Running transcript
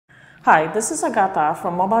Hi, this is Agata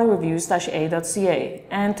from Mobilereviews-eh.ca,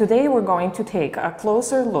 and today we're going to take a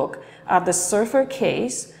closer look at the Surfr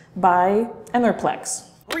case by Enerplex.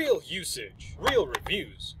 Real usage, real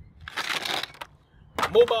reviews.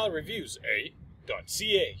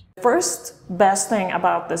 Mobilereviews-eh.ca. First best thing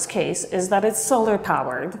about this case is that it's solar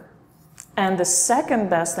powered, and the second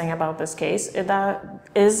best thing about this case is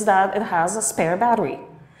that it has a spare battery,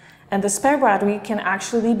 and the spare battery can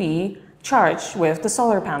actually be charged with the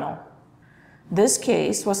solar panel. This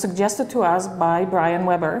case was suggested to us by Brian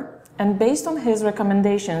Weber, and based on his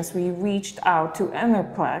recommendations, we reached out to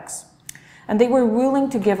Enerplex, and they were willing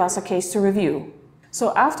to give us a case to review.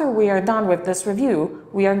 So after we are done with this review,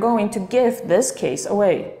 we are going to give this case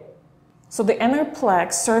away. So the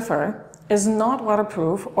Enerplex Surfr is not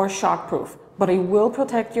waterproof or shockproof, but it will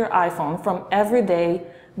protect your iPhone from everyday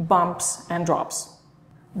bumps and drops.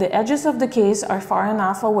 The edges of the case are far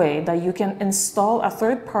enough away that you can install a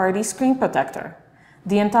third-party screen protector.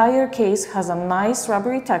 The entire case has a nice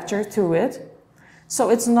rubbery texture to it, so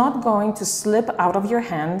it's not going to slip out of your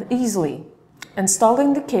hand easily.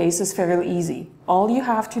 Installing the case is fairly easy. All you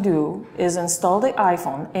have to do is install the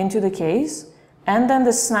iPhone into the case and then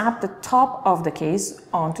snap the top of the case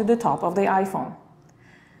onto the top of the iPhone.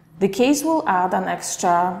 The case will add an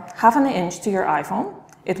extra ½ inch to your iPhone.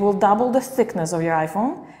 It will double the thickness of your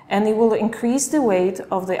iPhone, and it will increase the weight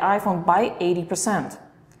of the iPhone by 80%.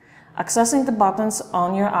 Accessing the buttons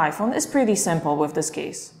on your iPhone is pretty simple with this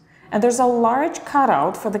case. And there's a large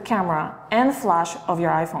cutout for the camera and flash of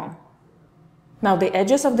your iPhone. Now the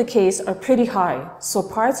edges of the case are pretty high, so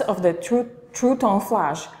parts of the True Tone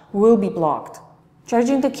flash will be blocked.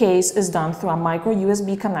 Charging the case is done through a micro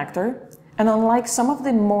USB connector, and unlike some of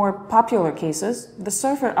the more popular cases, the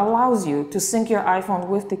Surfr allows you to sync your iPhone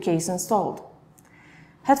with the case installed.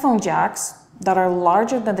 Headphone jacks that are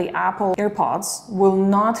larger than the Apple AirPods will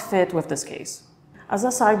not fit with this case. As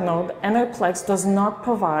a side note, Enerplex does not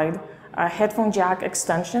provide a headphone jack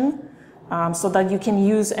extension so that you can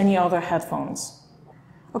use any other headphones.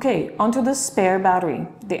 Okay, onto the spare battery.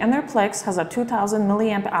 The Enerplex has a 2000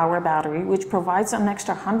 mAh battery which provides an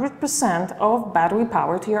extra 100% of battery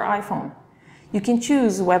power to your iPhone. You can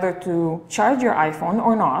choose whether to charge your iPhone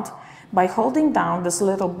or not by holding down this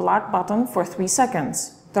little black button for 3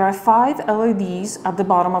 seconds. There are 5 LEDs at the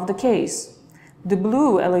bottom of the case. The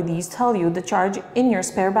blue LEDs tell you the charge in your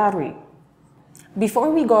spare battery. Before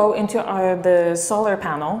we go into the solar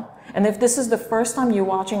panel, and if this is the first time you're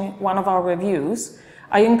watching one of our reviews,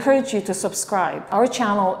 I encourage you to subscribe. Our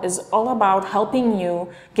channel is all about helping you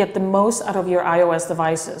get the most out of your iOS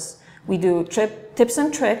devices. We do tips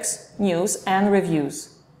and tricks, news, and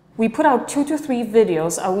reviews. We put out 2 to 3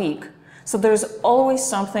 videos a week, so there's always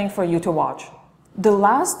something for you to watch. The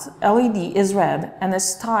last LED is red and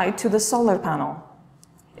is tied to the solar panel.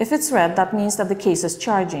 If it's red, that means that the case is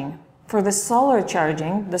charging. For the solar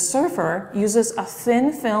charging, the Surfr uses a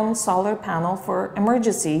thin film solar panel for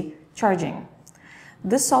emergency charging.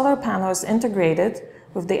 This solar panel is integrated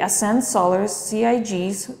with the Ascend Solar's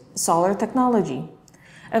CIG's solar technology.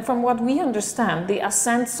 And from what we understand, the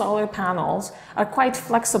Ascend solar panels are quite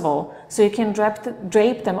flexible, so you can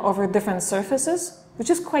drape them over different surfaces, which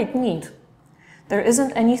is quite neat. There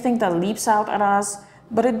isn't anything that leaps out at us,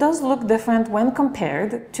 but it does look different when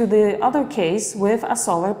compared to the other case with a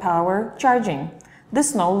solar power charging, the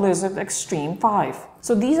Snow Lizard Extreme 5.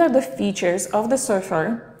 So these are the features of the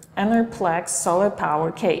Surfr Enerplex solar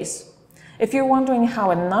power case. If you're wondering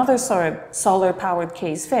how another solar powered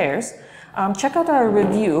case fares, check out our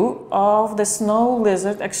review of the Snow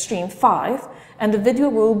Lizard Extreme 5, and the video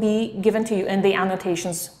will be given to you in the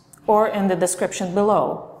annotations or in the description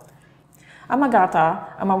below. I'm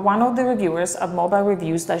Agata. I'm one of the reviewers at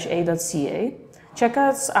Mobilereviews-eh.ca. Check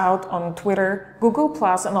us out on Twitter, Google+,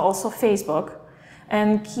 and also Facebook,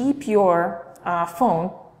 and keep your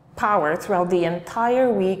phone powered throughout the entire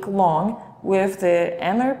week long with the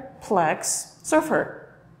Enerplex Surfr.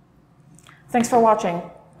 Thanks for watching.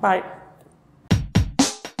 Bye.